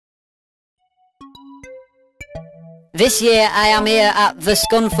This year I am here at the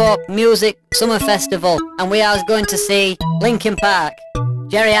Scunthorpe Music Summer Festival and we are going to see Linkn Park.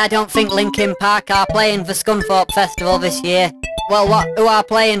 Jerry, I don't think Linkn Park are playing the Scunthorpe Festival this year. Well, who are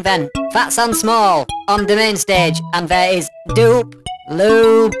playing then? Fats and Small on the main stage, and there is Dupe,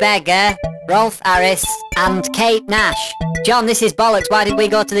 Lou Beggar, Rolf Harris and Kate Nash. John, this is bollocks. Why did we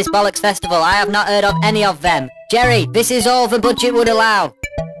go to this bollocks festival? I have not heard of any of them. Jerry, this is all the budget would allow.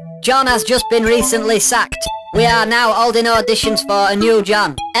 John has just been recently sacked. We are now holding auditions for a new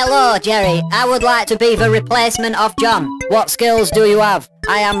John. Hello, Jerry. I would like to be the replacement of John. What skills do you have?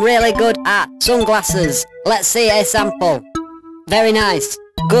 I am really good at sunglasses. Let's see a sample. Very nice.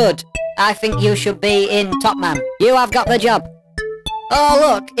 Good. I think you should be in Top Man. You have got the job. Oh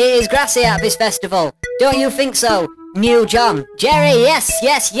look, it is grassy at this festival. Don't you think so, new John? Jerry, yes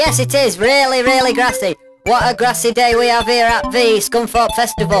it is. Really, really grassy. What a grassy day we have here at the Scunthorpe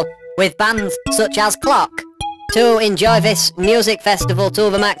Festival, with bands such as Clock. To enjoy this music festival to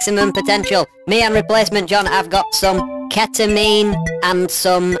the maximum potential, me and replacement John have got some ketamine and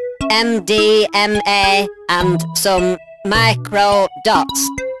some MDMA and some micro dots.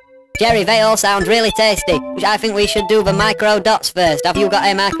 Jerry, they all sound really tasty. I think we should do the micro dots first. Have you got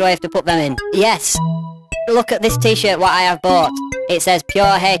a microwave to put them in? Yes. Look at this t-shirt what I have bought. It says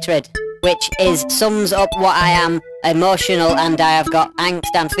pure hatred, which sums up what I am, emotional, and I have got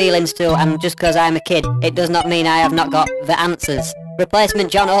angst and feelings too, and just because I'm a kid, it does not mean I have not got the answers.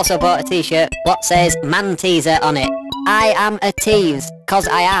 Replacement John also bought a t-shirt, what says man teaser on it. I am a tease, cause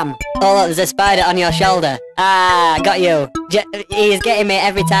I am. Oh look, there's a spider on your shoulder. Ah, got you. He is getting me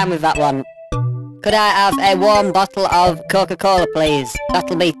every time with that one. Could I have a warm bottle of Coca-Cola please?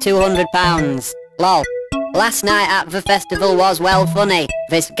 That'll be £200. Lol. Last night at the festival was well funny.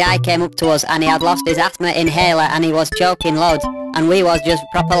 This guy came up to us and he had lost his asthma inhaler and he was choking loads. And we was just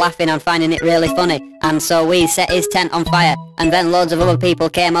proper laughing and finding it really funny. And so we set his tent on fire and then loads of other people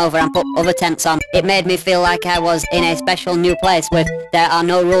came over and put other tents on. It made me feel like I was in a special new place with there are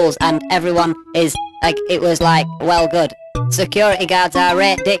no rules and everyone is like, it was like, well good. Security guards are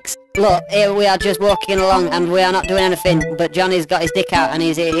rate dicks. Look, here we are just walking along and we are not doing anything, but Johnny's got his dick out and he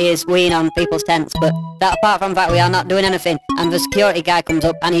is weeing on people's tents, but that apart from that we are not doing anything, and the security guy comes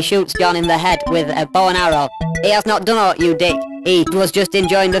up and he shoots John in the head with a bow and arrow. He has not done it, you dick. He was just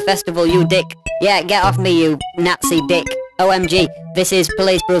enjoying the festival, you dick. Yeah, get off me, you Nazi dick. OMG, this is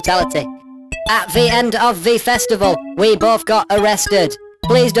police brutality. At the end of the festival, we both got arrested.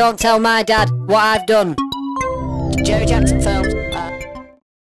 Please don't tell my dad what I've done. Jerry Jackson Films.